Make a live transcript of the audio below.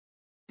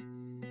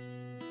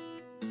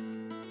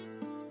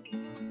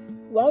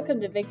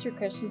Welcome to Victory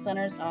Christian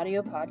Center's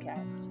audio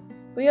podcast.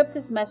 We hope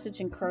this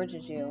message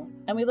encourages you,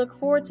 and we look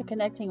forward to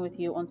connecting with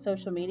you on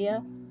social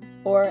media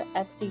or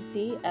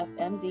fccfmd.com.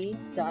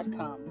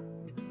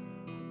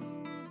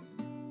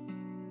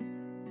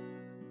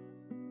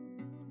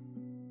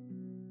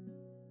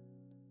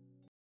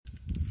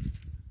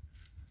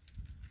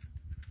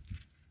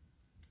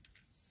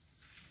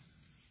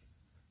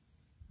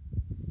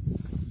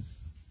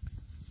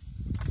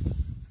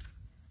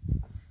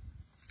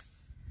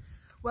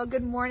 Well,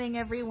 good morning,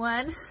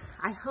 everyone.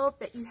 I hope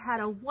that you had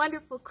a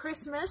wonderful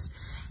Christmas,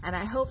 and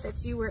I hope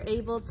that you were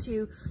able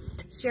to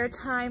share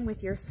time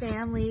with your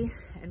family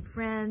and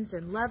friends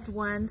and loved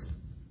ones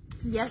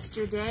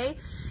yesterday.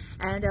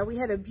 And we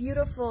had a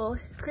beautiful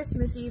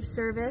Christmas Eve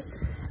service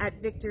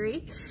at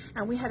Victory,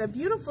 and we had a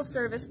beautiful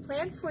service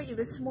planned for you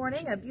this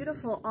morning, a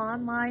beautiful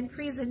online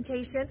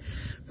presentation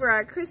for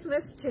our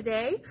Christmas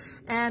today.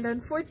 And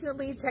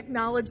unfortunately,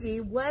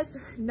 technology was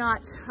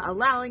not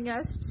allowing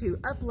us to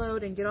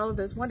upload and get all of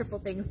those wonderful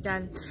things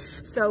done.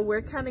 So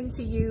we're coming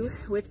to you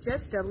with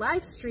just a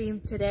live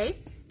stream today.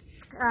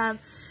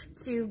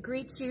 To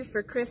greet you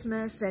for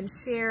Christmas and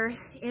share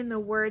in the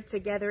Word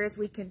together as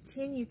we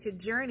continue to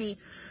journey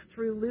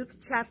through Luke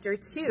chapter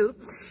 2.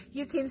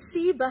 You can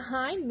see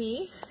behind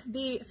me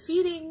the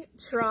feeding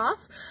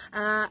trough.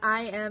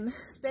 I am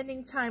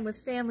spending time with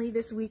family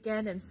this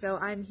weekend, and so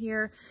I'm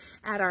here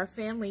at our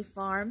family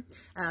farm,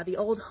 the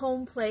old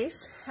home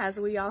place, as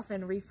we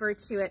often refer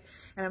to it.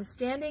 And I'm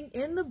standing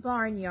in the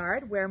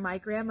barnyard where my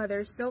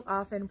grandmother so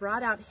often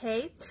brought out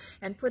hay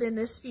and put in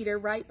this feeder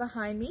right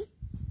behind me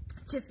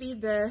to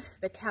feed the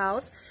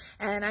cows.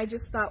 And I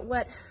just thought,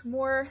 what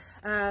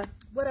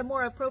a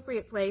more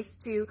appropriate place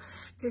to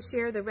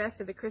share the rest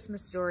of the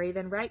Christmas story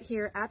than right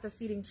here at the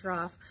feeding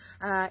trough,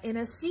 in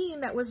a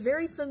scene that was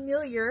very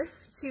familiar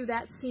to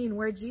that scene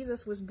where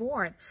Jesus was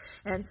born.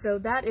 And so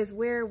that is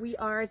where we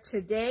are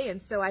today.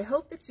 And so I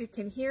hope that you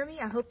can hear me.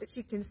 I hope that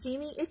you can see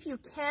me. If you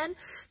can,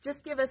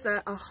 just give us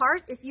a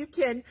heart. If you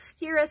can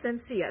hear us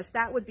and see us,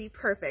 that would be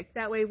perfect.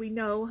 That way we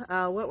know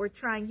what we're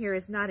trying here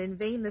is not in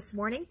vain this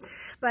morning.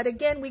 But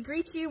again, we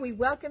greet you. We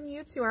welcome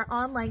you to our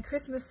online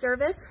Christmas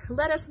service.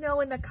 Let us know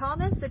in the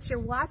comments that you're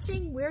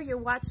watching, where you're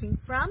watching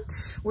from.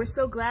 We're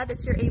so glad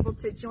that you're able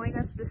to join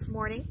us this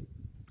morning.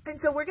 And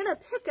so we're going to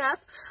pick up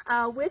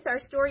with our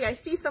story. I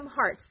see some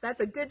hearts. That's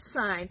a good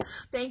sign.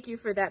 Thank you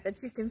for that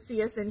you can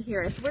see us and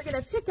hear us. We're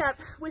going to pick up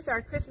with our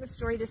Christmas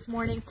story this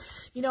morning.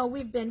 You know,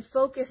 we've been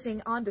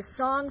focusing on the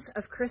songs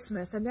of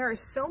Christmas, and there are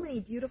so many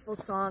beautiful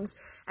songs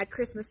at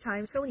Christmas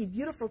time, so many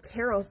beautiful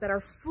carols that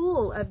are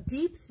full of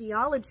deep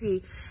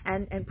theology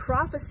and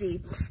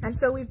prophecy. And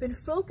so we've been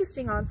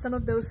focusing on some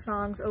of those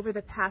songs over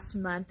the past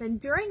month. And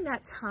during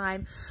that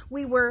time,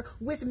 we were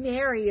with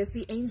Mary as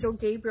the angel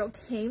Gabriel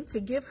came to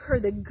give her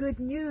the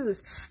good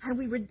news, and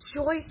we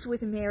rejoiced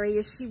with Mary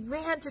as she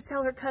ran to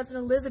tell her cousin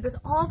Elizabeth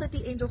all that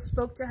the angel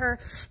spoke to her,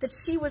 that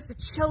she was the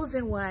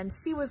chosen one,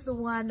 she was the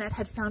one that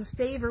had found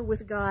favor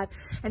with God,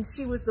 and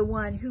she was the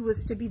one who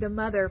was to be the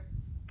mother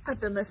of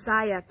the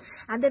Messiah.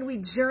 And then we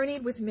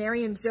journeyed with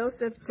Mary and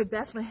Joseph to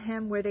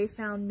Bethlehem, where they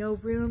found no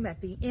room at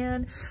the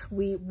inn.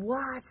 We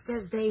watched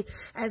as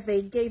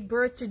they gave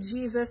birth to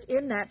Jesus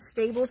in that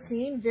stable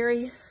scene,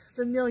 very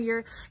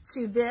familiar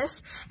to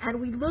this, and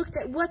we looked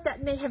at what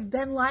that may have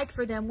been like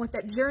for them, what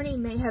that journey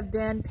may have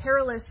been,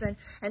 perilous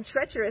and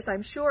treacherous,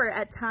 I'm sure,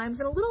 at times,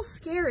 and a little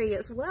scary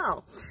as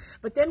well.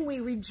 But then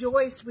we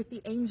rejoiced with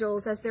the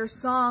angels as their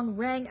song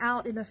rang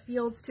out in the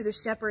fields to the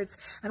shepherds,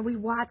 and we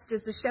watched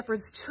as the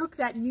shepherds took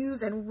that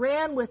news and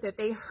ran with it.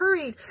 They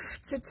hurried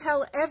to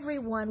tell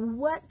everyone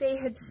what they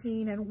had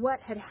seen and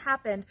what had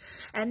happened,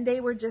 and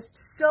they were just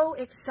so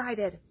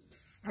excited.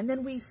 And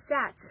then we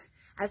sat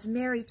as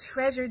Mary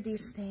treasured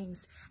these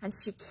things, and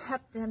she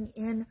kept them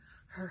in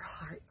her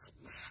heart.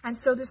 And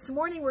so this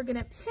morning we're going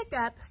to pick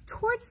up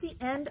towards the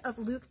end of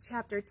Luke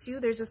chapter 2.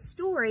 There's a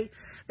story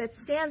that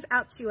stands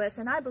out to us,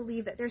 and I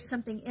believe that there's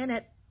something in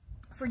it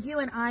for you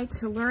and I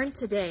to learn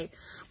today.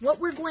 What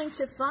we're going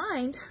to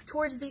find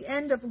towards the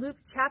end of Luke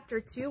chapter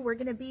 2, we're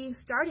going to be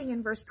starting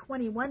in verse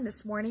 21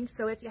 this morning.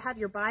 So if you have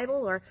your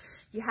Bible or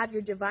you have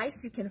your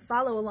device, you can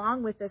follow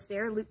along with us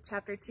there, Luke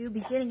chapter 2,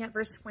 beginning at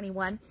verse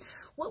 21.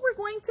 What we're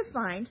going to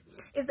find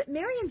is that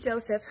Mary and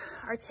Joseph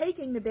are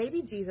taking the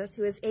baby Jesus,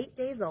 who is 8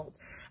 days old,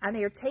 and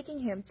they are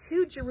taking him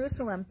to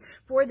Jerusalem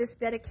for this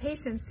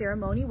dedication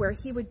ceremony where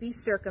he would be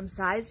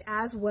circumcised,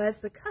 as was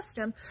the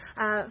custom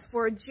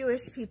for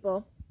Jewish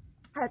people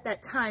at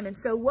that time. And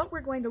so what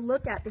we're going to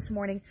look at this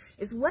morning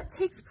is what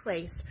takes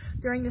place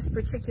during this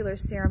particular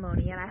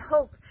ceremony. And I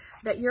hope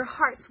that your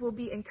hearts will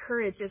be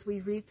encouraged as we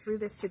read through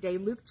this today.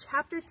 Luke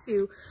chapter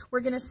 2, we're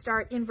going to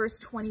start in verse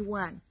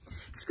 21.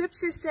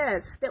 Scripture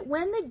says that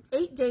when the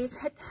 8 days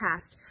had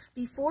passed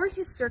before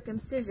his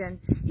circumcision,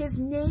 his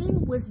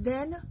name was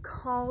then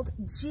called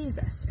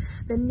Jesus,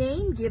 the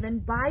name given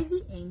by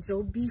the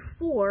angel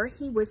before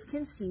he was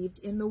conceived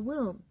in the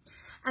womb.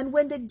 And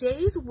when the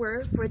days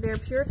were for their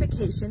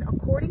purification,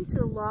 according to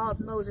the law of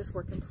Moses,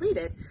 were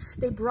completed,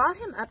 they brought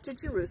him up to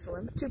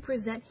Jerusalem to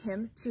present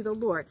him to the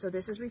Lord. So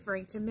this is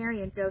referring to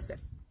Mary and Joseph.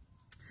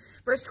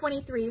 Verse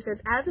 23 says,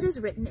 as it is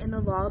written in the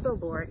law of the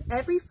Lord,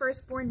 every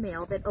firstborn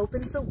male that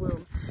opens the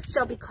womb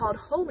shall be called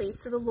holy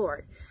to the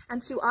Lord,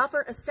 and to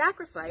offer a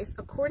sacrifice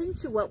according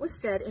to what was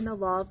said in the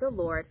law of the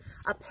Lord,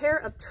 a pair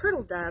of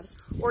turtle doves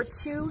or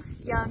 2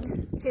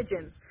 young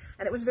pigeons.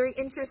 And it was very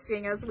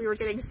interesting as we were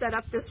getting set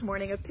up this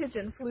morning, a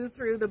pigeon flew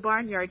through the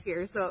barnyard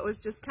here, so it was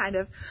just kind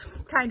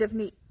of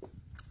neat.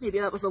 Maybe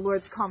that was the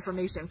Lord's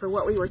confirmation for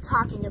what we were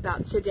talking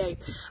about today.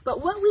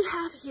 But what we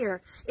have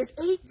here is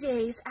 8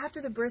 days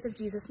after the birth of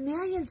Jesus,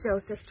 Mary and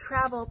Joseph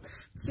travel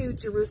to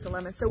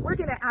Jerusalem. And so we're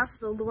going to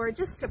ask the Lord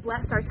just to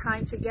bless our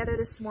time together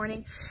this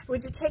morning.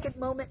 Would you take a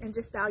moment and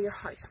just bow your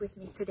hearts with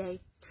me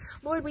today?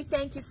 Lord, we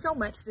thank you so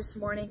much this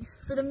morning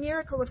for the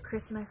miracle of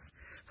Christmas,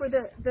 for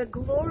the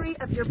glory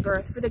of your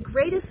birth, for the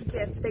greatest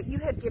gift that you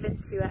have given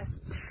to us.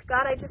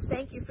 God, I just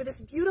thank you for this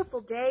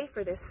beautiful day,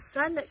 for this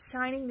sun that's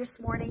shining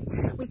this morning.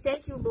 We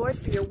thank you, Lord,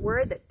 for your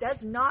word that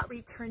does not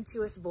return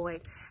to us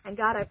void. And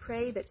God, I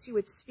pray that you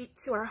would speak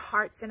to our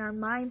hearts and our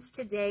minds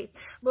today.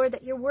 Lord,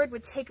 that your word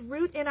would take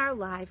root in our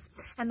lives,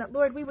 and that,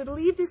 Lord, we would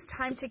leave this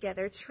time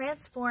together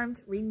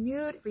transformed,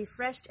 renewed,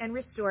 refreshed, and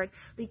restored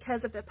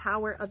because of the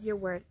power of your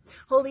word.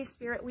 Holy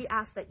Spirit, we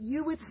ask that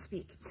you would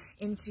speak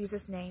in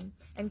Jesus' name.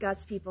 And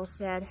God's people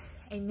said,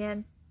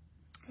 amen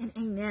and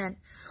amen.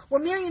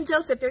 Well, Mary and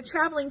Joseph, they're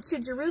traveling to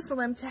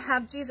Jerusalem to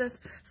have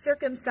Jesus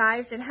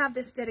circumcised and have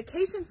this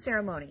dedication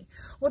ceremony.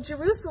 Well,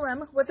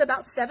 Jerusalem was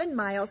about 7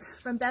 miles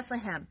from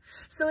Bethlehem.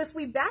 So if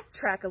we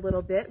backtrack a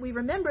little bit, we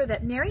remember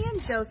that Mary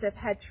and Joseph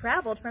had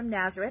traveled from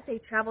Nazareth. They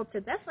traveled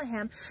to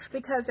Bethlehem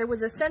because there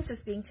was a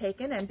census being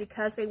taken, and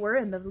because they were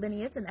in the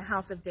lineage in the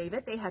house of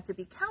David, they had to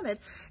be counted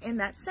in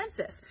that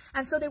census.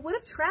 And so they would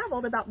have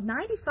traveled about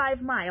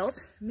 95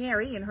 miles,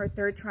 Mary in her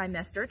 3rd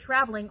trimester,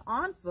 traveling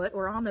on foot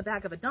or on the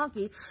back of a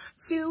donkey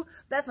to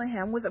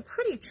Bethlehem was a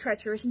pretty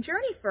treacherous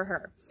journey for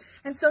her.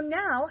 And so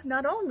now,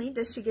 not only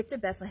does she get to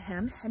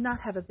Bethlehem and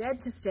not have a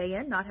bed to stay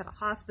in, not have a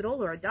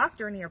hospital or a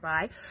doctor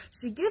nearby,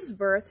 she gives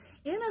birth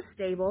in a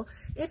stable,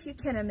 if you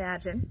can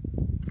imagine,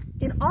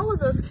 in all of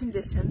those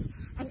conditions.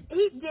 And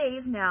 8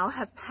 days now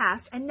have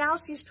passed, and now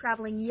she's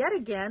traveling yet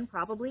again,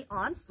 probably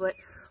on foot,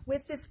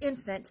 with this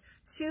infant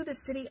to the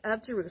city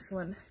of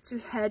Jerusalem to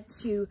head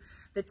to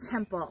the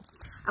temple.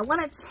 I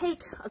want to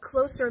take a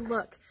closer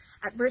look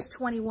at verse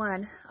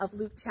 21 of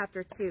Luke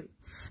chapter 2.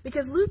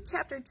 Because Luke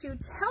chapter 2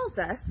 tells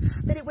us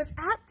that it was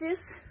at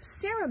this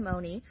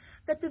ceremony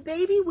that the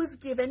baby was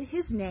given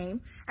his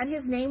name, and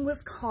his name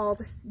was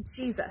called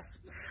Jesus.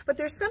 But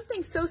there's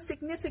something so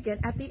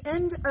significant at the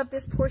end of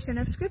this portion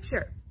of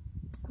Scripture.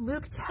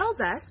 Luke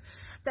tells us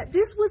that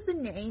this was the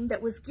name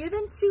that was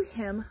given to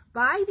him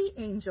by the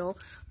angel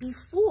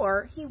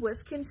before he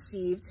was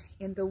conceived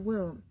in the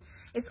womb.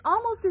 It's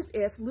almost as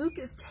if Luke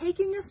is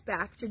taking us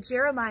back to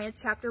Jeremiah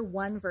chapter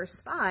 1,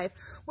 verse 5,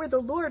 where the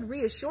Lord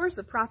reassures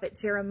the prophet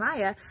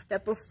Jeremiah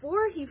that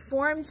before he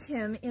formed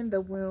him in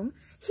the womb,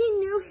 he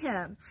knew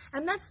him.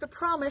 And that's the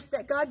promise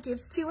that God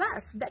gives to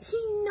us, that he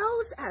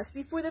knows us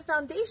before the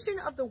foundation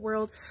of the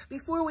world,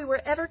 before we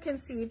were ever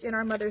conceived in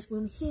our mother's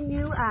womb. He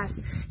knew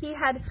us. He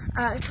had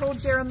told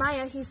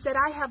Jeremiah, he said,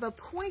 I have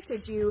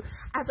appointed you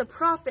as a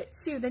prophet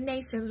to the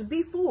nations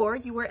before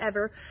you were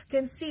ever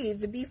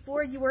conceived,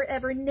 before you were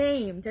ever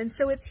named. And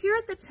so it's here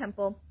at the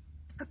temple,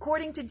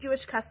 according to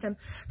Jewish custom,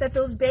 that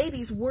those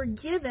babies were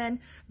given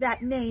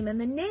that name, and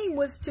the name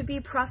was to be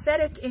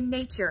prophetic in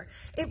nature.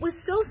 It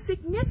was so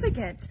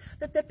significant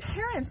that the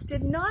parents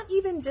did not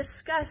even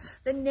discuss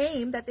the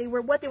name that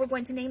what they were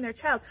going to name their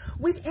child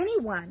with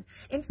anyone.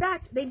 In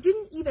fact, they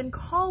didn't even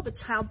call the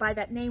child by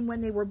that name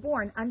when they were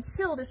born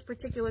until this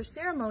particular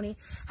ceremony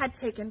had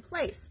taken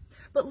place.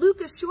 But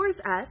Luke assures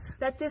us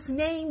that this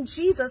name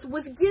Jesus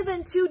was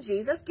given to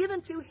Jesus,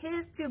 given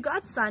to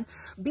God's Son,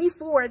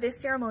 before this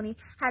ceremony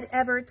had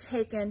ever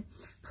taken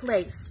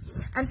place.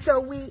 And so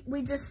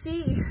we just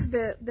see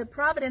the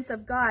providence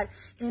of God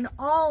in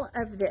all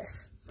of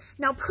this.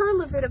 Now, per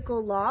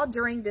Levitical law,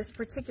 during this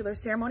particular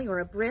ceremony, or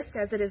a bris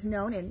as it is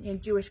known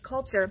in Jewish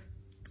culture,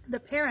 the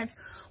parents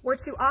were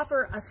to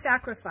offer a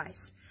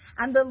sacrifice.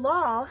 And the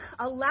law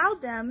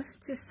allowed them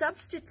to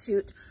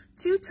substitute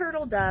 2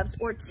 turtle doves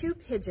or 2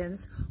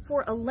 pigeons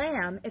for a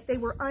lamb if they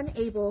were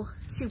unable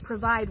to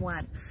provide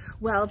one.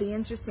 Well, the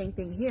interesting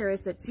thing here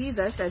is that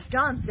Jesus, as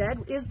John said,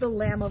 is the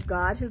Lamb of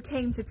God who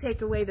came to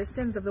take away the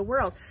sins of the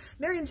world.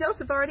 Mary and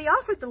Joseph already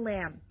offered the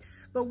lamb.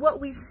 But what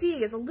we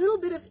see is a little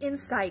bit of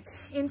insight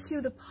into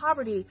the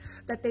poverty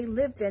that they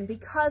lived in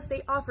because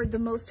they offered the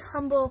most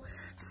humble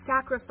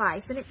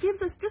sacrifice. And it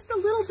gives us just a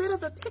little bit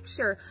of a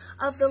picture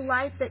of the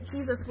life that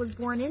Jesus was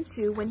born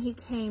into when he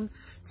came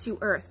to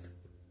earth.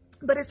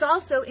 But it's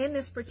also in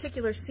this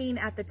particular scene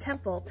at the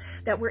temple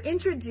that we're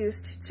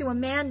introduced to a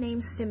man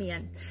named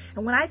Simeon.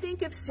 And when I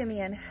think of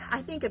Simeon,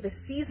 I think of a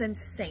seasoned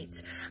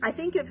saint. I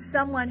think of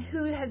someone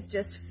who has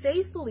just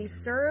faithfully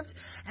served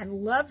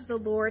and loved the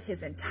Lord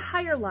his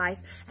entire life.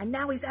 And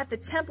now he's at the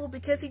temple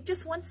because he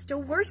just wants to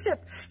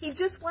worship. He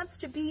just wants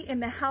to be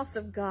in the house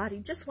of God. He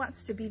just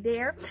wants to be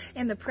there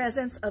in the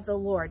presence of the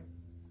Lord.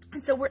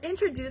 And so we're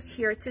introduced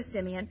here to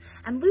Simeon,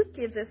 and Luke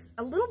gives us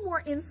a little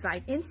more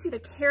insight into the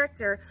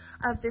character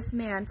of this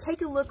man.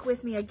 Take a look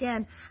with me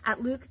again at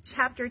Luke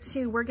chapter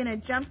 2. We're going to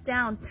jump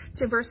down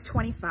to verse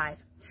 25.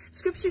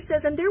 Scripture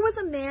says, "And there was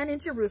a man in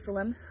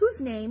Jerusalem whose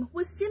name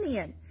was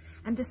Simeon,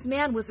 and this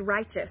man was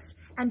righteous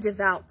and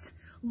devout,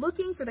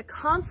 looking for the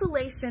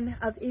consolation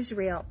of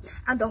Israel,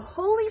 and the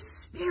Holy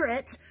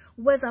Spirit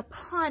was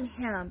upon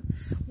him."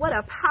 What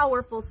a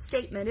powerful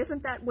statement.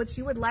 Isn't that what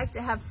you would like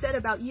to have said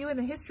about you in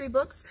the history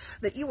books?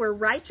 That you were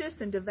righteous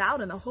and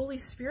devout and the Holy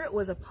Spirit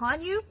was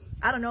upon you?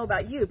 I don't know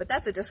about you, but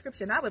that's a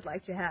description I would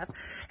like to have.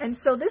 And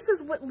so this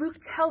is what Luke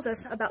tells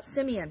us about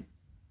Simeon.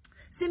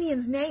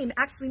 Simeon's name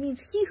actually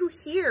means he who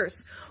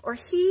hears, or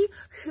he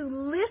who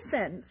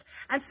listens.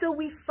 And so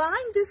we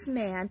find this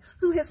man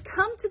who has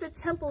come to the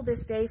temple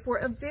this day for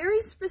a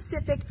very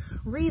specific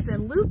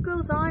reason. Luke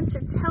goes on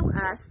to tell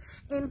us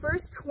in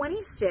verse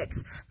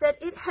 26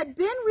 that it had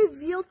been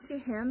revealed to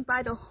him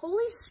by the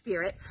Holy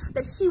Spirit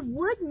that he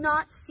would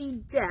not see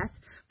death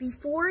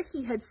before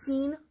he had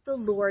seen the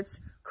Lord's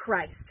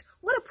Christ.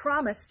 What a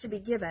promise to be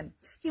given.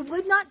 He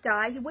would not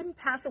die, he wouldn't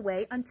pass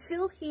away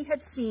until he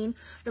had seen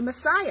the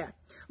Messiah.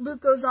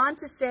 Luke goes on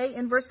to say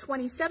in verse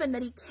 27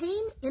 that he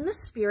came in the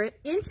Spirit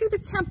into the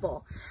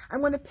temple,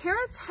 and when the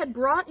parents had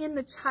brought in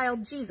the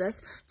child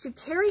Jesus to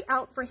carry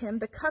out for him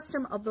the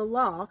custom of the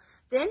law,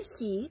 then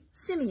he,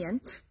 Simeon,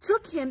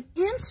 took him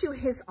into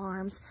his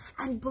arms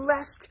and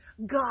blessed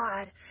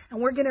God. And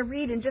we're going to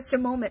read in just a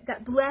moment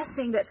that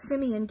blessing that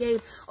Simeon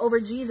gave over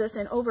Jesus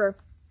and over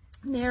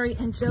Mary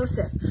and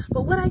Joseph.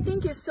 But what I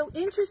think is so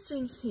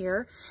interesting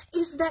here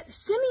is that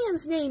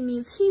Simeon's name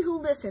means he who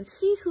listens,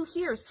 he who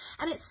hears.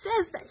 And it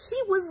says that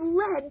he was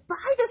led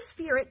by the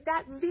Spirit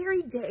that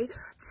very day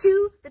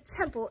to the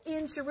temple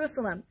in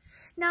Jerusalem.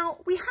 Now,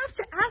 we have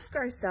to ask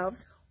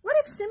ourselves, what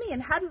if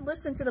Simeon hadn't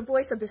listened to the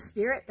voice of the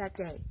Spirit that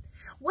day?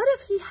 What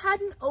if he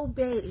hadn't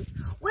obeyed?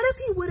 What if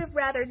he would have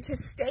rather to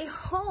stay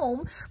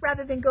home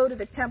rather than go to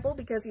the temple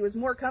because he was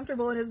more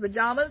comfortable in his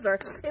pajamas, or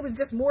it was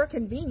just more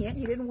convenient,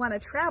 he didn't want to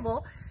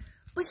travel?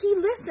 But he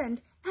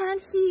listened and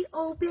he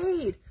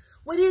obeyed.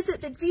 What is it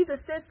that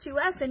Jesus says to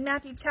us in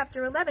Matthew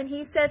chapter 11?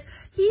 He says,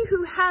 "He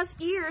who has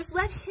ears,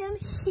 let him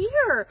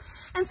hear."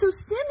 And so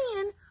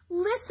Simeon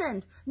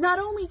listened. Not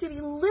only did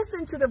he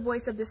listen to the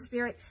voice of the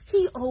Spirit,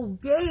 he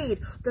obeyed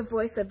the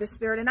voice of the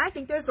Spirit. And I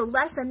think there's a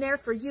lesson there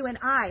for you and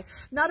I.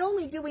 Not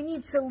only do we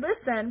need to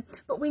listen,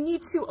 but we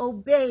need to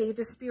obey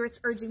the Spirit's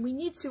urging. We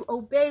need to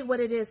obey what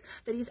it is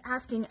that he's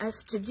asking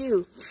us to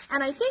do.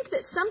 And I think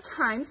that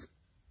sometimes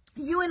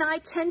you and I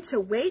tend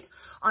to wait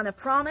on a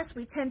promise.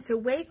 We tend to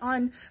wait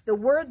on the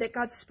word that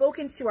God's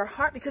spoken to our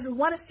heart because we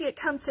want to see it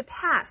come to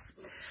pass.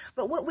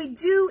 But what we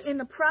do in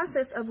the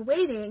process of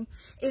waiting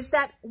is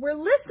that we're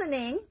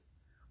listening,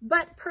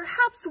 but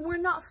perhaps we're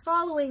not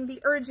following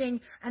the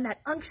urging and that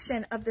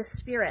unction of the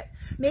Spirit.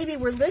 Maybe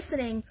we're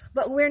listening,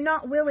 but we're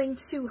not willing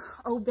to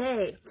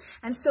obey.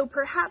 And so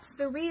perhaps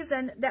the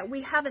reason that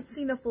we haven't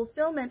seen the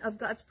fulfillment of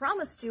God's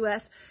promise to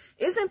us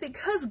isn't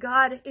because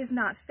God is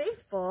not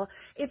faithful.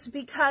 It's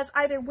because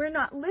either we're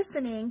not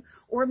listening,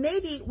 or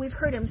maybe we've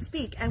heard him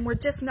speak and we're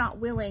just not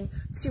willing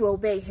to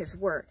obey his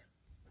word.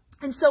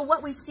 And so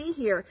what we see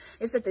here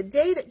is that the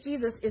day that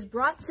Jesus is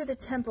brought to the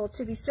temple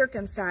to be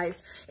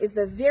circumcised is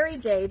the very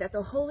day that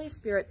the Holy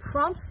Spirit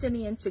prompts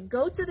Simeon to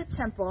go to the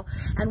temple.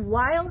 And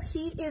while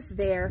he is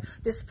there,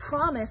 this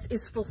promise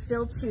is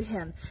fulfilled to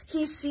him.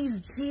 He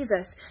sees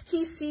Jesus.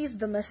 He sees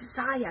the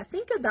Messiah.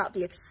 Think about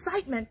the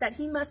excitement that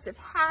he must have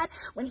had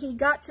when he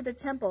got to the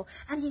temple.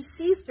 And he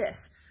sees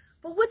this.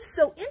 But what's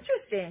so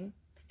interesting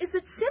is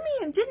that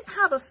Simeon didn't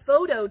have a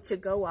photo to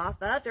go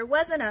off of. There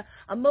wasn't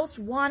a most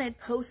wanted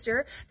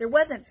poster. There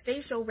wasn't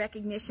facial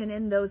recognition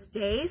in those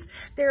days.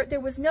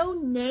 There was no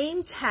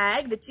name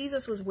tag that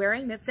Jesus was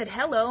wearing that said,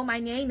 "Hello, my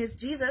name is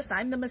Jesus.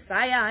 I'm the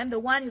Messiah. I'm the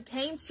one who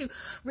came to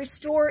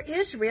restore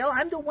Israel.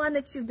 I'm the one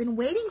that you've been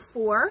waiting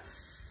for."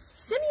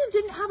 Simeon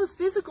didn't have a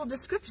physical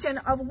description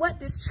of what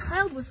this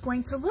child was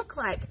going to look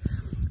like,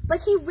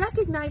 but he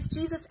recognized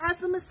Jesus as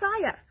the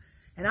Messiah.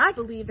 And I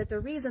believe that the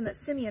reason that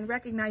Simeon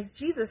recognized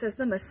Jesus as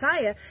the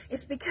Messiah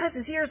is because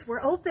his ears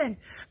were open,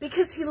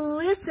 because he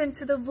listened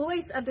to the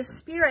voice of the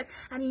Spirit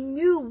and he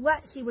knew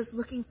what he was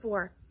looking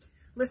for.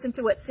 Listen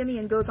to what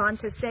Simeon goes on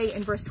to say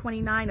in verse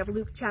 29 of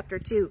Luke chapter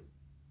 2.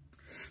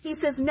 He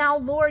says, "Now,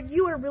 Lord,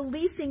 you are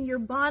releasing your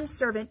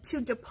bondservant to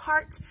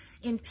depart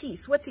in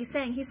peace." What's he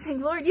saying? He's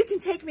saying, "Lord, you can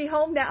take me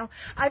home now.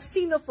 I've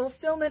seen the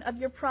fulfillment of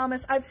your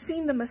promise. I've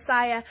seen the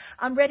Messiah.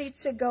 I'm ready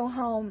to go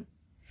home."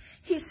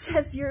 he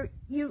says, you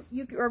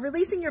are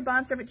releasing your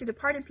bondservant to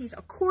depart in peace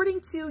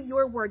according to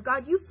your word.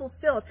 God, you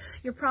fulfilled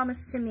your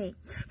promise to me.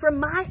 For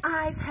my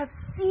eyes have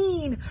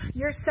seen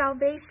your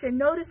salvation.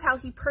 Notice how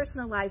he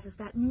personalizes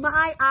that.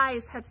 My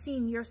eyes have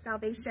seen your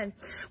salvation,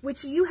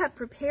 which you have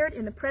prepared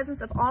in the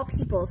presence of all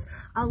peoples,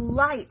 a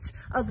light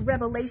of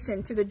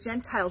revelation to the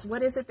Gentiles.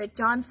 What is it that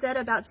John said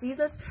about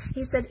Jesus?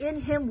 He said,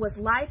 in him was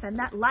life, and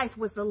that life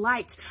was the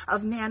light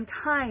of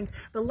mankind.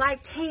 The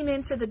light came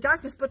into the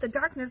darkness, but the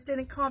darkness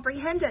didn't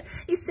comprehend it.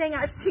 He's saying,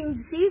 I've seen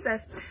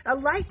Jesus, a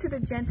light to the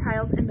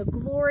Gentiles and the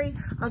glory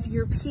of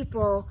your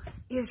people,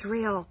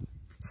 Israel.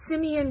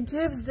 Simeon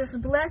gives this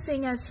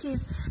blessing as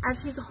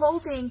he's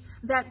holding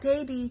that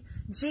baby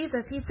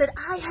Jesus. He said,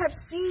 I have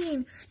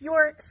seen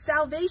your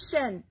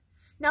salvation.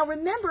 Now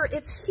remember,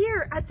 it's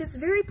here at this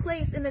very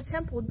place in the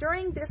temple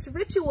during this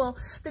ritual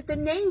that the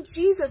name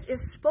Jesus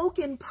is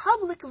spoken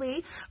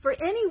publicly for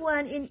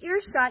anyone in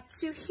earshot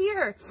to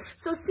hear.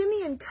 So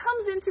Simeon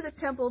comes into the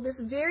temple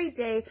this very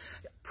day,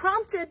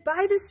 prompted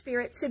by the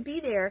Spirit to be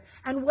there.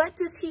 And what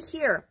does he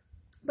hear?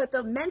 But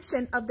the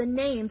mention of the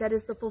name that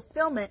is the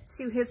fulfillment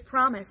to his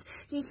promise.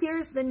 He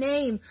hears the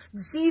name,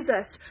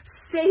 Jesus,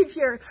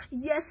 Savior,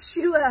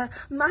 Yeshua,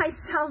 my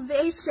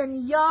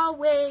salvation,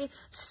 Yahweh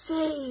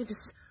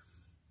saves.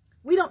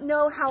 We don't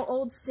know how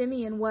old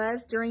Simeon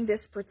was during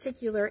this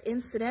particular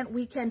incident.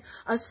 We can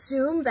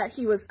assume that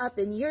he was up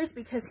in years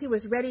because he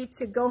was ready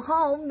to go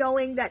home,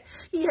 knowing that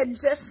he had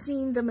just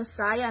seen the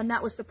Messiah, and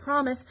that was the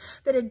promise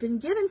that had been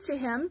given to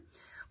him.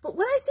 But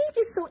what I think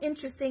is so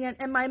interesting,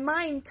 and my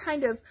mind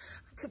kind of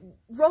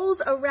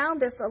rolls around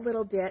this a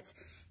little bit,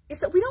 is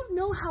that we don't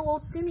know how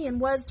old Simeon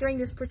was during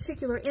this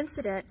particular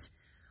incident,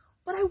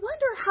 but I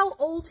wonder how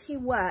old he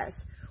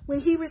was when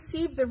he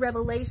received the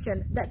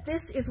revelation that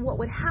this is what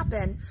would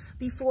happen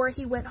before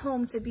he went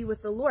home to be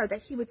with the Lord,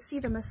 that he would see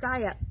the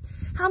Messiah.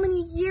 How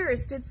many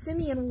years did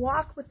Simeon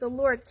walk with the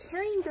Lord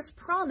carrying this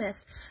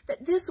promise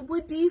that this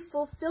would be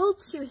fulfilled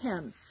to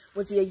him?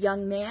 Was he a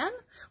young man?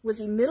 Was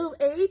he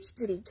middle-aged?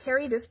 Did he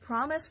carry this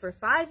promise for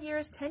 5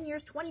 years, 10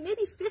 years, 20,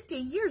 maybe 50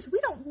 years?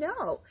 We don't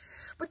know.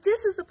 But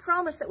this is the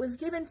promise that was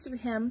given to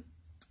him,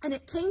 and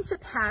it came to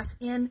pass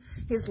in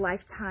his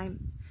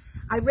lifetime.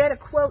 I read a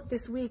quote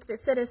this week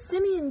that said, as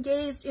Simeon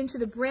gazed into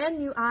the brand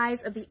new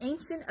eyes of the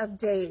Ancient of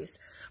Days,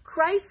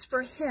 Christ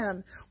for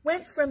him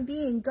went from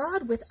being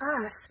God with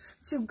us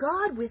to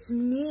God with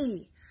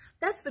me.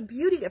 That's the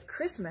beauty of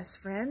Christmas,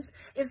 friends,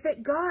 is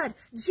that God,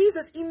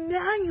 Jesus,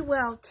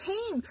 Emmanuel,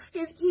 came.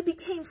 He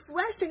became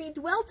flesh and he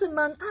dwelt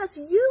among us,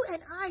 you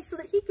and I, so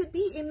that he could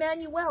be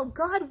Emmanuel,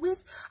 God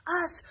with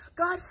us,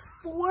 God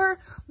for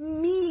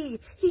me.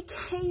 He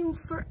came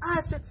for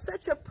us. It's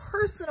such a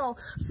personal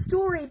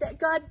story that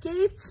God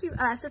gave to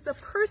us. It's a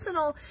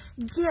personal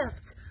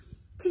gift.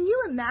 Can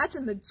you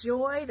imagine the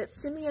joy that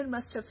Simeon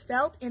must have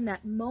felt in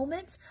that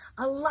moment?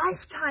 A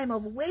lifetime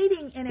of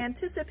waiting and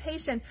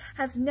anticipation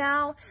has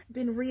now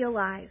been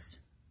realized.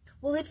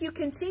 Well, if you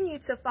continue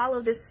to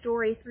follow this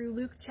story through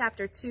Luke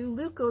chapter 2,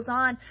 Luke goes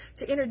on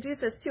to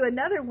introduce us to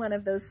another one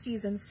of those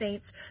seasoned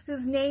saints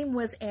whose name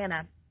was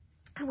Anna.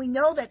 And we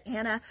know that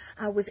Anna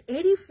was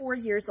 84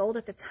 years old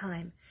at the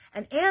time.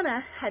 And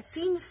Anna had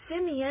seen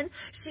Simeon.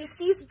 She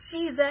sees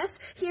Jesus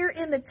here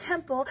in the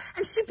temple,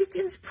 and she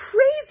begins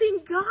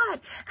praising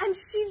God. And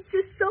she's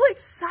just so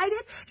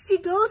excited. She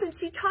goes and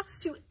she talks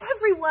to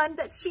everyone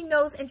that she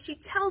knows, and she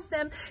tells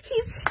them,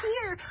 he's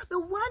here, the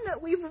one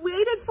that we've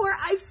waited for.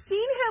 I've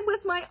seen him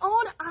with my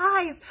own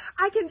eyes.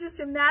 I can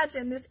just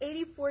imagine this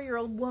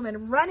 84-year-old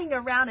woman running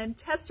around and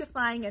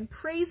testifying and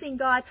praising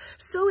God,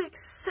 so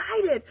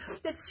excited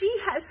that she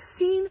has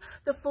seen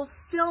the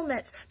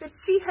fulfillment, that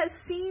she has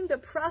seen the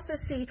prophecy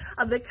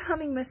of the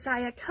coming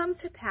Messiah come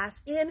to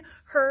pass in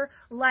her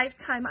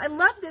lifetime. I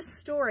love this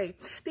story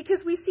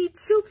because we see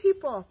two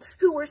people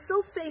who were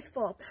so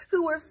faithful,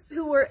 who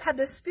had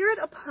the Spirit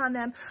upon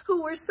them,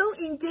 who were so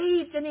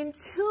engaged and in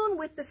tune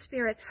with the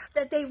Spirit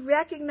that they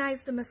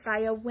recognized the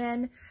Messiah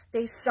when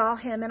they saw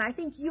him. And I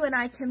think you and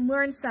I can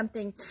learn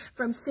something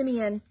from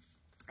Simeon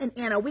and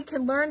Anna. We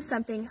can learn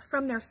something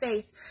from their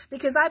faith,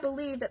 because I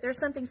believe that there's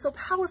something so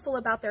powerful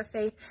about their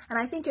faith, and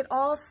I think it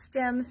all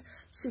stems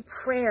to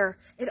prayer.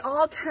 It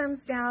all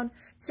comes down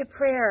to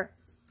prayer.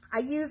 I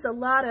use a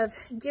lot of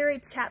Gary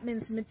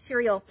Chapman's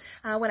material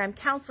when I'm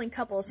counseling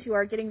couples who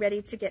are getting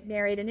ready to get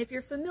married. And if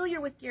you're familiar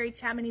with Gary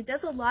Chapman, he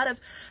does a lot of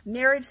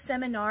marriage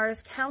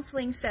seminars,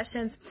 counseling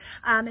sessions,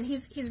 and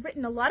he's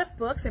written a lot of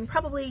books. And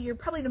you're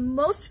probably the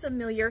most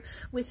familiar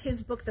with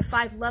his book, The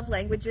 5 Love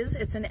Languages.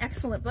 It's an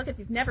excellent book. If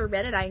you've never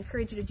read it, I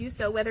encourage you to do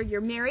so, whether you're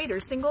married or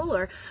single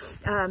or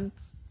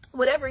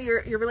whatever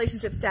your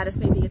relationship status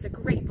may be. It's a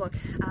great book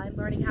in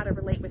learning how to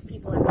relate with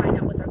people and find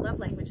out what their love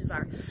languages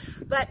are.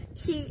 But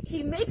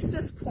he makes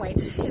this point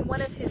in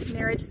one of his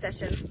marriage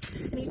sessions,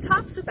 and he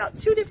talks about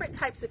two different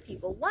types of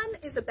people. One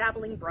is a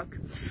babbling brook,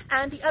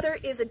 and the other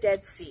is a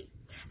Dead Sea.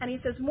 And he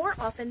says, more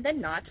often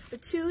than not, the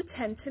two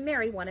tend to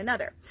marry one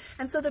another.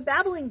 And so the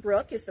babbling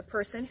brook is the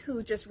person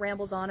who just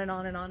rambles on and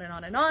on and on and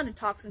on and on and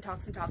talks and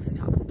talks and talks and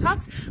talks and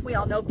talks. We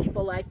all know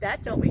people like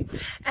that, don't we?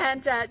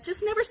 And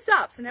just never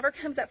stops and never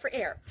comes up for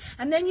air.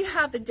 And then you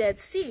have the Dead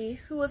Sea,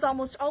 who is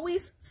almost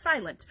always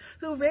silent,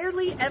 who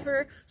rarely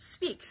ever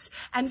speaks.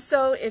 And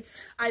so it's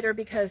either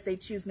because they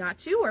choose not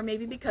to, or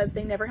maybe because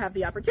they never have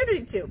the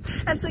opportunity to.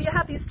 And so you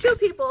have these two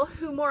people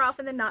who more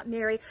often than not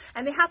marry,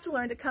 and they have to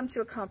learn to come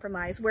to a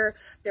compromise where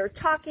they're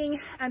talking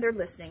and they're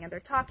listening, and they're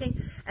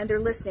talking and they're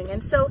listening.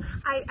 And so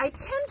I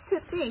tend to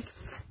think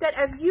that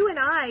as you and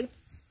I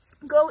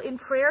go in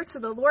prayer to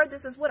the Lord,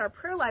 this is what our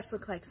prayer lives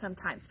look like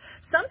sometimes.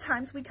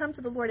 Sometimes we come to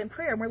the Lord in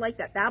prayer and we're like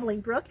that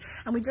babbling brook,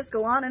 and we just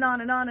go on and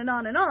on and on and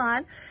on and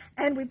on,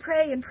 and we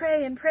pray and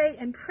pray and pray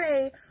and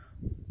pray.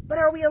 But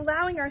are we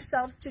allowing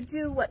ourselves to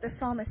do what the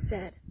psalmist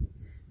said?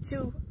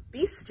 To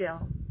be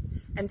still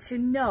and to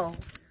know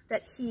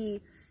that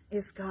he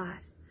is God.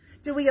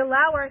 Do we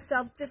allow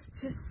ourselves just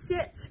to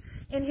sit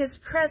in his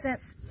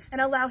presence and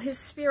allow his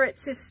Spirit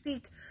to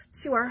speak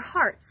to our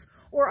hearts?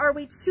 Or are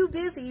we too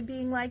busy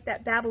being like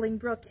that babbling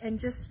brook and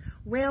just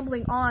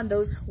rambling on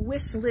those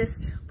wish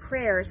list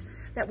prayers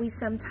that we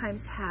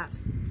sometimes have?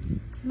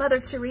 Mother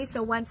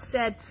Teresa once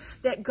said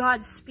that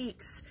God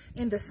speaks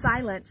in the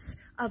silence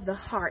of the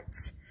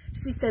heart.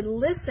 She said,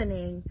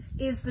 listening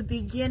is the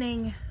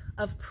beginning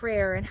of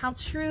prayer. And how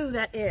true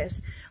that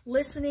is.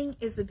 Listening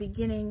is the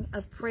beginning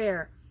of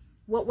prayer.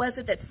 What was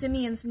it that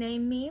Simeon's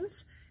name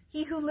means?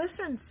 He who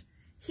listens,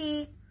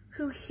 he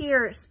who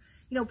hears.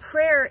 You know,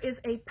 prayer is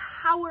a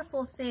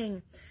powerful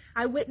thing.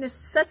 I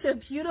witnessed such a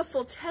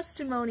beautiful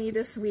testimony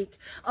this week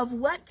of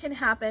what can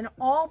happen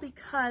all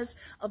because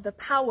of the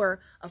power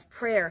of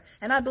prayer.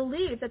 And I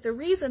believe that the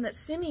reason that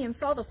Simeon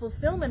saw the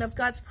fulfillment of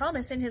God's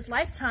promise in his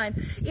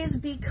lifetime is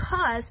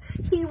because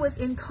he was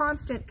in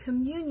constant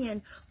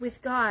communion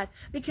with God.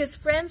 Because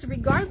friends,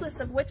 regardless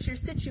of what your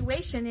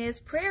situation is,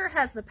 prayer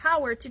has the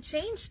power to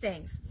change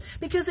things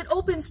because it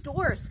opens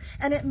doors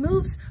and it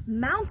moves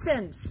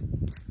mountains.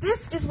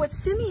 This is what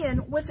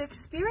Simeon was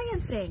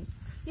experiencing.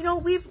 You know,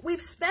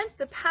 we've spent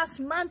the past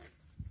month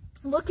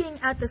looking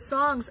at the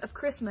songs of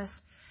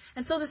Christmas.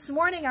 And so this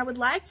morning I would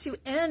like to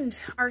end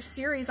our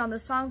series on the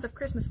songs of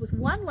Christmas with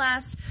one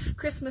last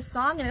Christmas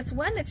song, and it's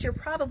one that you're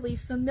probably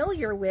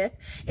familiar with.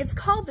 It's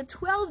called the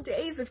 12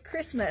 Days of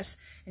Christmas.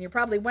 And you're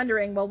probably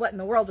wondering, well, what in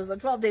the world does the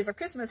 12 Days of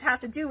Christmas have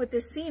to do with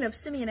this scene of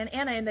Simeon and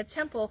Anna in the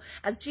temple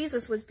as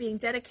Jesus was being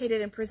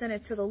dedicated and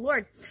presented to the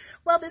Lord?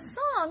 Well, this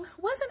song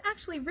wasn't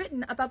actually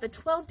written about the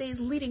 12 days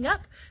leading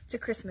up to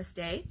Christmas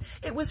Day.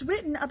 It was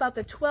written about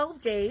the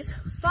 12 days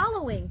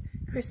following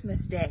Christmas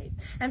Day.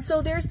 And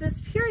so there's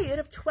this period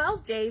of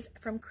 12 days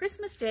from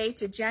Christmas Day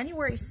to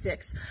January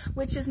 6th,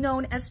 which is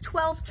known as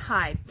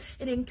 12-tide.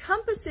 It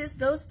encompasses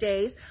those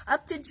days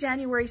up to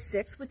January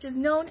 6th, which is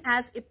known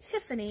as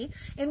Epiphany,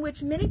 in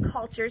which many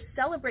cultures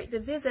celebrate the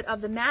visit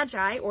of the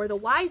Magi, or the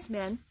wise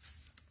men,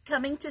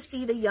 coming to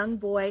see the young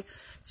boy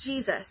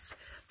Jesus.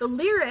 The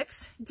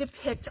lyrics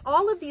depict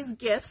all of these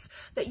gifts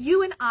that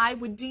you and I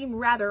would deem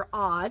rather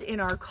odd in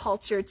our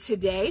culture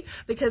today,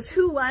 because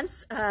who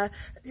wants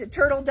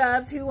turtle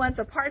doves, who wants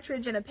a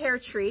partridge in a pear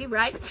tree,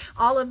 right?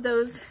 All of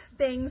those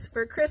things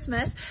for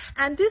Christmas.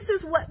 And this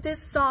is what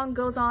this song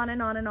goes on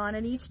and on and on,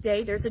 and each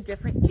day there's a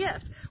different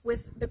gift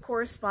with the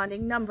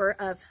corresponding number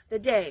of the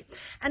day.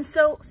 And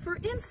so, for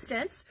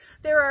instance,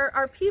 there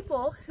are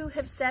people who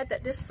have said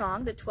that this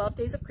song, the 12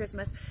 Days of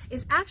Christmas,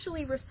 is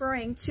actually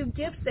referring to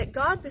gifts that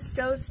God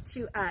bestows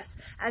to us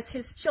as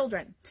his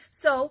children.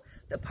 So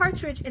the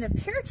partridge in a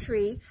pear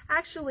tree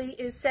actually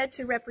is said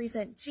to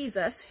represent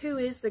Jesus, who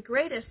is the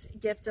greatest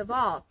gift of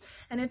all.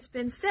 And it's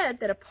been said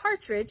that a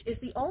partridge is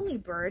the only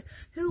bird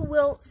who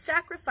will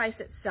sacrifice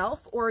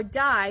itself or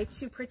die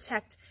to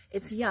protect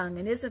its young.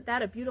 And isn't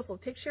that a beautiful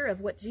picture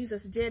of what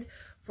Jesus did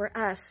for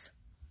us?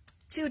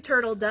 2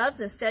 turtle doves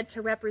is said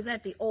to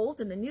represent the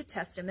Old and the New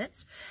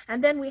Testaments.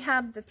 And then we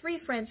have the 3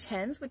 French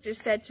hens, which are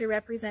said to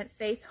represent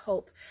faith,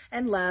 hope,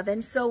 and love,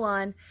 and so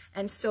on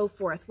and so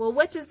forth. Well,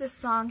 what does this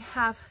song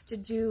have to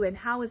do, and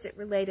how is it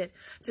related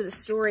to the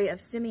story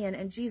of Simeon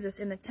and Jesus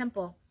in the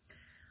temple?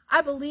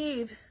 I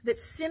believe that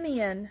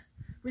Simeon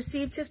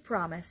received his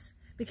promise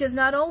because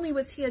not only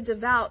was he a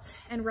devout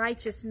and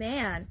righteous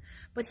man,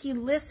 but he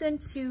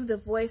listened to the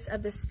voice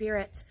of the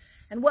Spirit.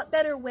 And what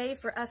better way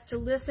for us to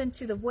listen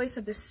to the voice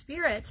of the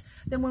Spirit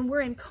than when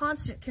we're in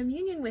constant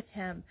communion with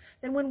him,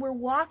 than when we're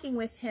walking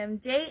with him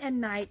day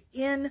and night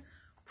in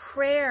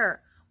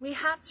prayer. We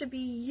have to be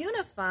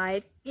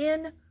unified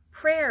in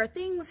prayer.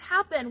 Things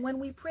happen when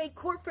we pray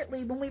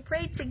corporately, when we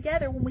pray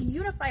together, when we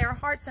unify our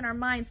hearts and our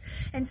minds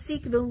and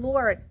seek the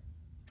Lord.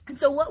 And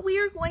so what we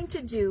are going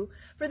to do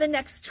for the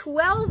next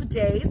 12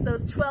 days,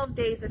 those 12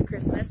 days of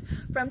Christmas,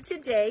 from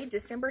today,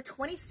 December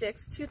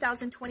 26,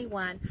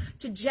 2021,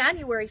 to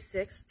January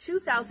 6,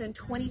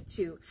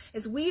 2022,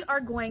 is we are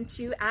going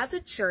to, as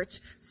a church,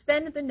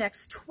 spend the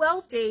next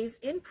 12 days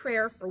in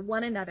prayer for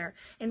one another,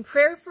 in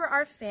prayer for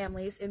our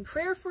families, in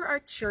prayer for our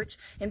church,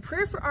 in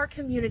prayer for our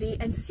community,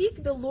 and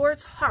seek the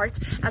Lord's heart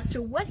as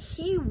to what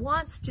he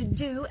wants to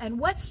do and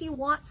what he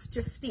wants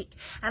to speak.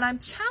 And I'm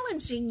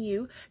challenging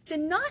you to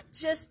not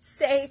just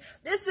say,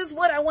 this is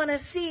what I want to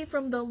see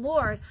from the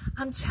Lord.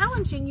 I'm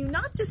challenging you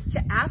not just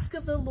to ask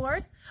of the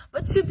Lord,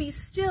 but to be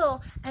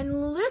still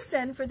and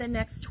listen for the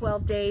next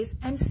 12 days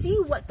and see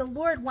what the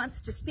Lord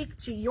wants to speak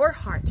to your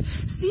heart.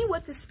 See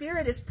what the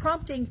Spirit is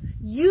prompting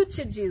you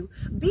to do.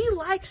 Be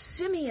like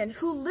Simeon,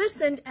 who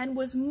listened and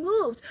was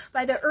moved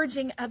by the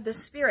urging of the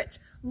Spirit.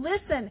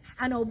 Listen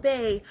and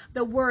obey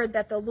the word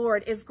that the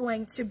Lord is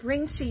going to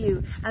bring to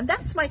you. And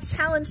that's my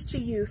challenge to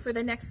you for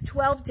the next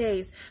 12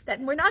 days, that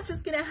we're not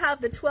just going to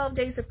have the 12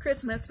 days of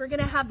Christmas, we're going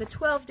to have the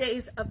 12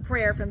 days of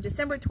prayer from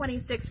December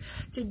 26th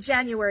to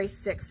January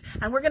 6th.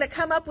 And we're going to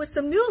come up with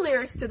some new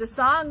lyrics to the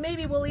song.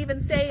 Maybe we'll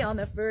even say, on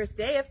the first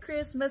day of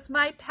Christmas,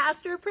 my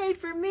pastor prayed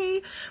for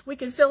me. We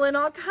can fill in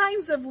all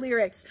kinds of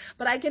lyrics.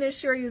 But I can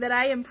assure you that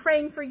I am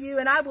praying for you,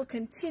 and I will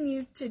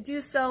continue to do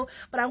so.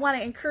 But I want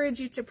to encourage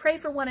you to pray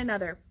for one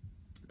another.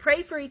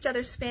 Pray for each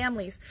other's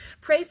families.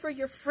 Pray for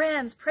your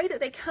friends. Pray that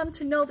they come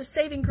to know the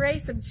saving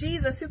grace of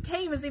Jesus, who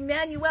came as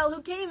Emmanuel,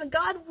 who came as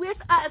God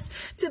with us,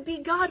 to be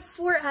God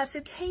for us, who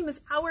came as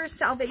our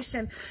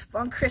salvation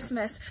on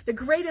Christmas, the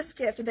greatest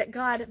gift that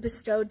God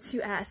bestowed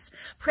to us.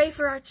 Pray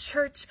for our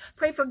church.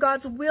 Pray for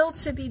God's will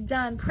to be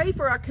done. Pray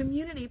for our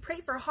community. Pray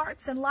for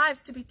hearts and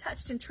lives to be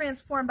touched and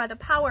transformed by the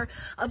power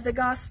of the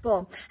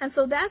gospel. And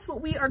so that's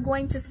what we are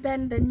going to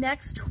spend the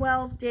next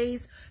 12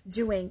 days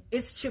doing,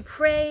 is to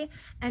pray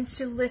and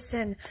to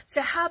listen,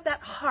 to have that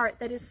heart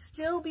that is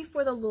still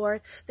before the Lord,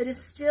 that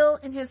is still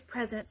in his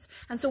presence.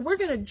 And so we're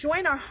going to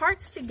join our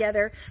hearts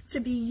together to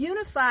be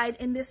unified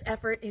in this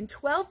effort in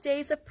 12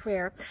 days of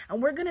prayer.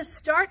 And we're going to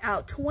start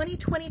out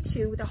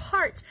 2022 with a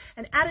heart,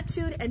 an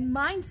attitude, and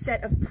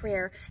mindset of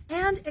prayer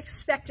and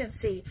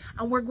expectancy.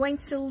 And we're going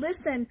to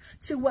listen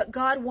to what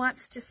God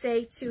wants to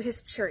say to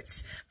his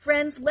church.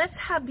 Friends, let's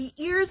have the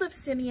ears of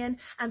Simeon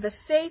and the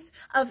faith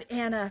of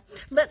Anna.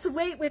 Let's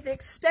wait with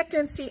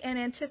expectancy and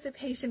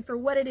anticipation for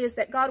what it is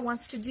that God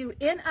wants to do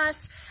in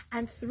us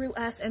and through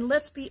us. And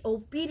let's be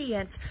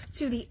obedient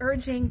to the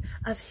urging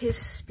of his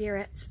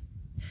Spirit.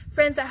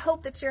 Friends, I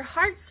hope that your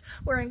hearts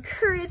were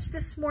encouraged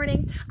this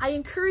morning. I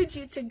encourage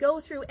you to go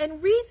through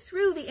and read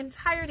through the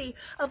entirety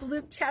of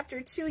Luke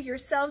chapter 2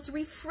 yourselves.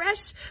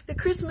 Refresh the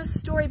Christmas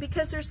story,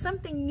 because there's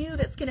something new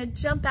that's going to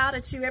jump out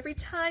at you every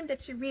time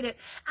that you read it.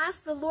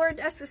 Ask the Lord,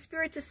 ask the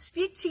Spirit to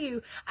speak to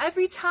you.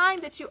 Every time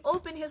that you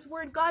open his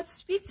word, God,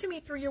 speak to me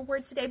through your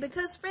word today,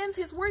 because, friends,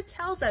 his word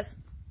tells us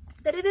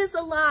that it is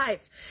alive,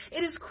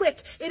 it is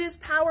quick, it is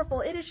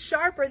powerful, it is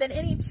sharper than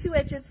any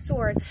two-edged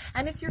sword.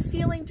 And if you're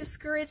feeling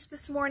discouraged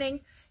this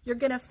morning, you're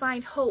going to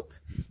find hope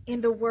in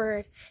the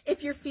word.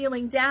 If you're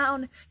feeling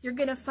down, you're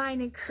going to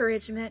find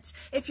encouragement.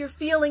 If you're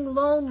feeling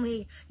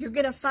lonely, you're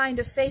going to find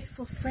a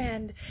faithful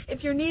friend.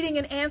 If you're needing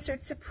an answer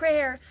to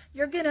prayer,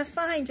 you're going to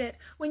find it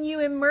when you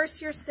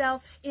immerse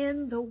yourself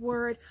in the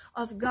word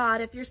of God.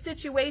 If your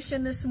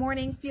situation this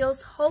morning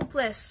feels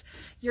hopeless,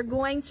 you're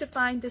going to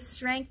find the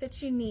strength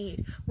that you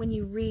need when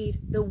you read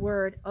the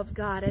word of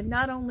God. And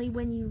not only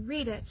when you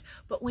read it,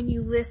 but when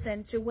you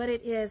listen to what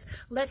it is.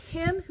 Let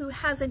him who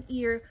has an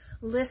ear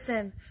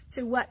listen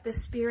to what the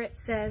Spirit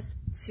says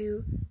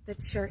to the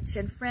church.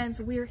 And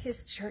friends, we're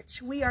his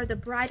church. We are the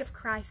bride of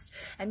Christ,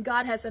 and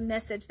God has a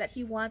message that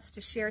he wants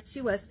to share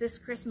to us this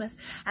Christmas.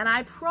 And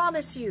I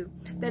promise you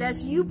that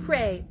as you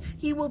pray,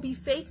 he will be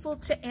faithful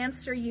to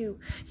answer you.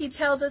 He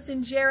tells us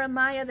in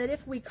Jeremiah that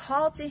if we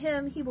call to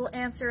him, he will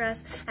answer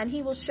us, and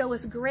he will show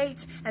us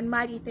great and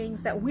mighty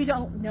things that we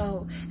don't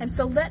know. And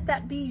so let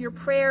that be your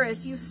prayer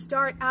as you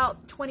start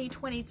out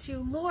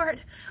 2022.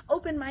 Lord,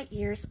 open my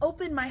ears,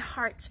 open my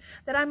heart,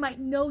 that I might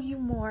know you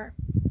more,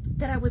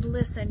 that I would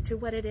listen to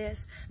what it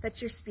is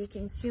that you're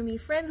speaking to me.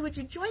 Friends, would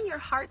you join your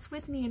hearts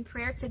with me in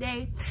prayer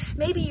today?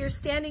 Maybe you're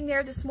standing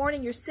there this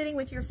morning, you're sitting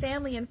with your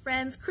family and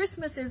friends.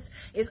 Christmas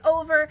is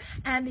over,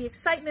 and the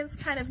excitement's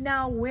kind of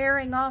now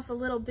wearing off a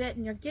little bit,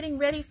 and you're getting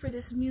ready for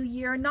this new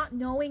year, not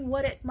knowing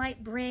what it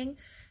might bring.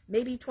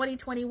 Maybe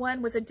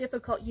 2021 was a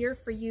difficult year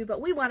for you, but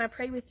we want to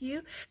pray with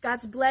you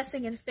God's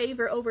blessing and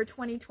favor over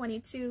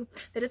 2022,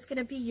 that it's going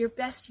to be your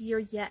best year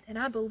yet. And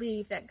I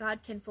believe that God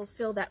can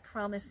fulfill that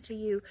promise to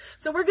you.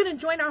 So we're going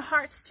to join our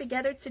hearts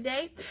together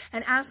today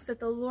and ask that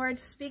the Lord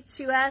speak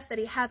to us, that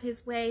he have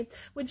his way.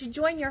 Would you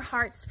join your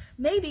hearts?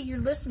 Maybe you're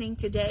listening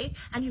today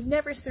and you've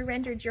never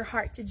surrendered your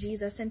heart to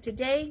Jesus. And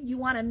today you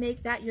want to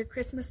make that your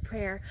Christmas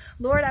prayer.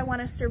 Lord, I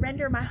want to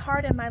surrender my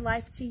heart and my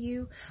life to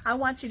you. I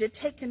want you to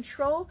take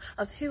control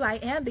of who who I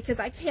am, because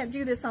I can't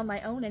do this on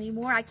my own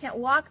anymore. I can't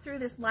walk through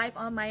this life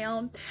on my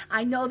own.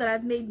 I know that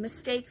I've made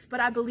mistakes, but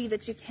I believe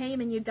that you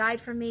came and you died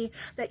for me,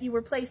 that you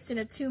were placed in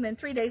a tomb, and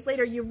 3 days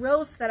later you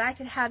rose so that I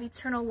could have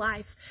eternal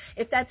life.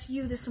 If that's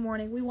you this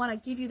morning, we want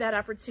to give you that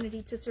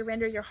opportunity to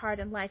surrender your heart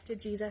and life to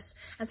Jesus.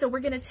 And so we're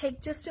going to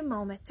take just a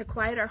moment to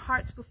quiet our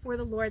hearts before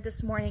the Lord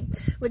this morning.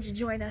 Would you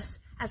join us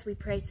as we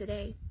pray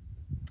today?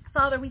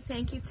 Father, we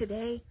thank you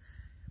today.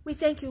 We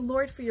thank you,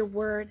 Lord, for your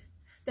word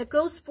that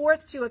goes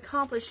forth to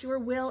accomplish your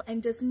will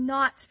and does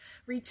not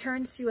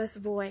return to us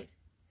void.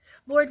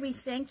 Lord, we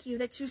thank you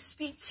that you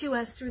speak to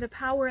us through the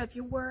power of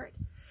your word.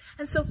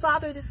 And so,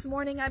 Father, this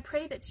morning I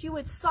pray that you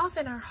would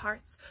soften our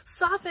hearts,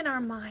 soften our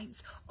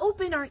minds,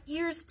 open our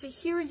ears to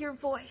hear your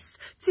voice,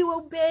 to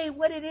obey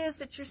what it is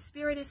that your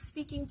Spirit is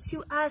speaking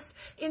to us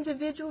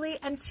individually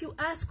and to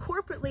us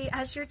corporately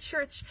as your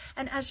church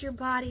and as your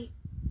body.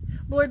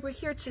 Lord, we're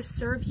here to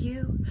serve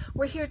you.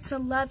 We're here to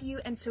love you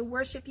and to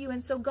worship you.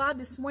 And so, God,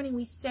 this morning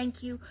we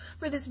thank you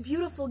for this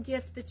beautiful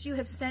gift that you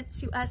have sent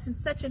to us in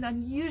such an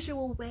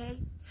unusual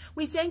way.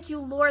 We thank you,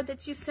 Lord,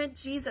 that you sent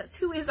Jesus,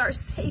 who is our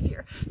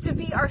Savior, to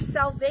be our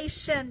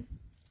salvation.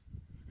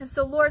 And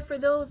so, Lord, for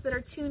those that are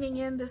tuning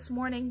in this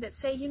morning that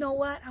say, you know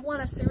what, I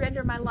want to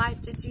surrender my life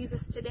to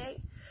Jesus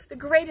today, the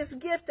greatest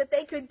gift that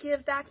they could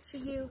give back to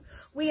you,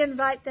 we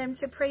invite them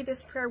to pray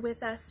this prayer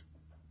with us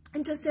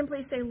and to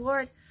simply say,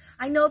 Lord,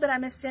 I know that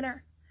I'm a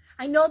sinner.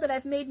 I know that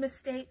I've made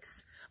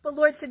mistakes. But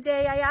Lord,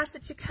 today I ask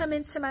that you come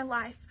into my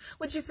life.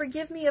 Would you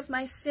forgive me of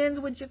my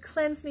sins? Would you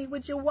cleanse me?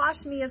 Would you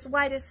wash me as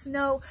white as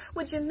snow?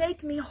 Would you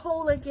make me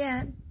whole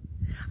again?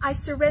 I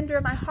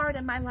surrender my heart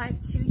and my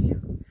life to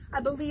you.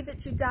 I believe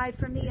that you died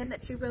for me and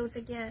that you rose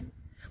again.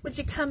 Would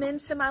you come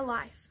into my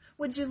life?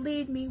 Would you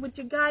lead me? Would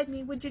you guide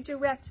me? Would you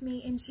direct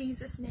me in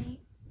Jesus' name?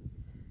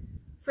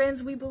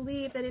 Friends, we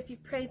believe that if you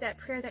prayed that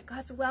prayer, that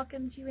God's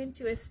welcomed you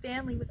into his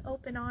family with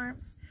open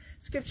arms.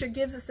 Scripture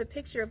gives us a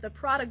picture of the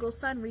prodigal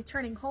son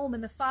returning home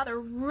and the father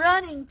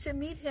running to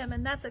meet him.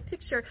 And that's a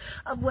picture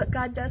of what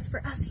God does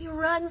for us. He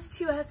runs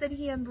to us and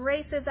he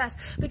embraces us,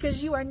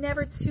 because you are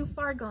never too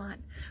far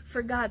gone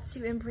for God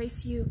to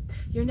embrace you.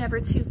 You're never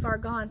too far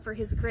gone for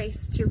his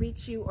grace to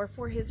reach you or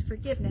for his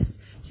forgiveness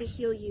to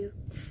heal you.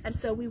 And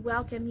so we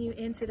welcome you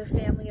into the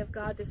family of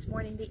God this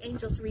morning. The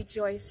angels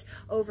rejoice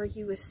over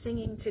you with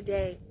singing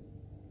today.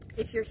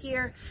 If you're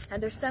here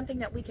and there's something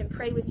that we can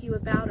pray with you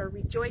about or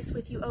rejoice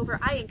with you over,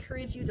 I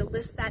encourage you to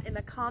list that in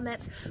the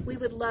comments. We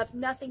would love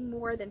nothing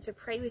more than to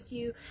pray with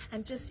you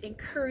and just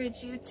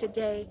encourage you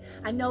today.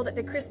 I know that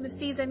the Christmas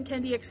season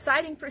can be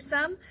exciting for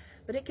some,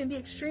 but it can be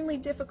extremely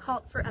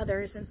difficult for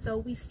others. And so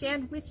we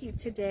stand with you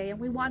today, and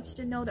we want you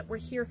to know that we're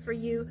here for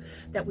you,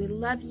 that we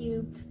love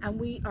you, and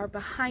we are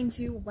behind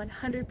you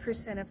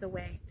 100% of the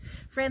way.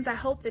 Friends, I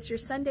hope that your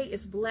Sunday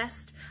is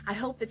blessed. I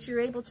hope that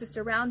you're able to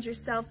surround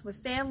yourself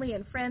with family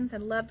and friends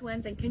and loved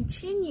ones and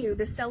continue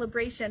the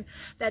celebration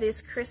that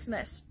is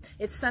Christmas.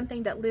 It's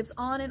something that lives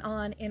on and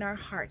on in our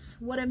hearts.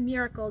 What a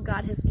miracle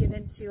God has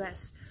given to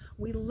us.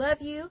 We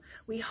love you.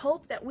 We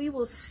hope that we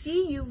will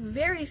see you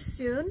very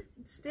soon.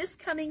 It's this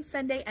coming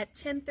Sunday at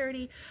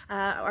 10:30.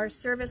 Our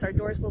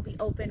doors will be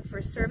open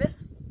for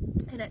service.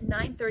 And at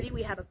 9:30,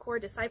 we have a core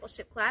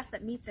discipleship class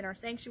that meets in our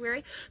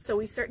sanctuary. So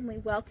we certainly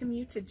welcome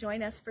you to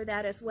join us for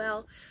that as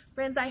well.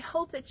 Friends, I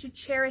hope that you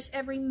cherish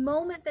every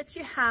moment that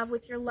you have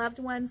with your loved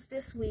ones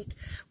this week.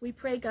 We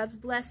pray God's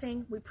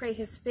blessing. We pray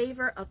his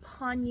favor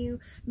upon you.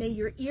 May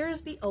your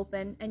ears be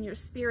open and your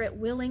spirit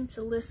willing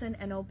to listen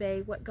and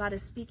obey what God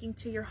is speaking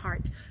to your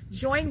heart.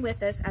 Join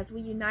with us as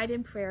we unite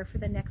in prayer for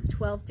the next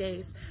 12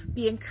 days.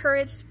 Be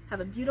encouraged. Have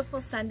a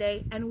beautiful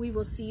Sunday, and we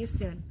will see you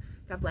soon.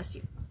 God bless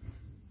you.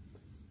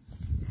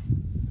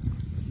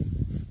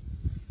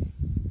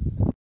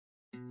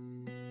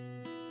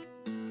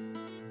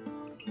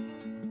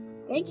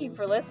 Thank you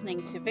for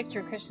listening to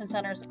Victory Christian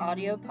Center's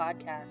audio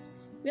podcast.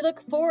 We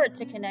look forward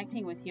to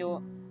connecting with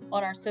you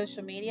on our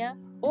social media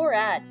or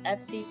at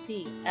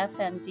fccfmd.com.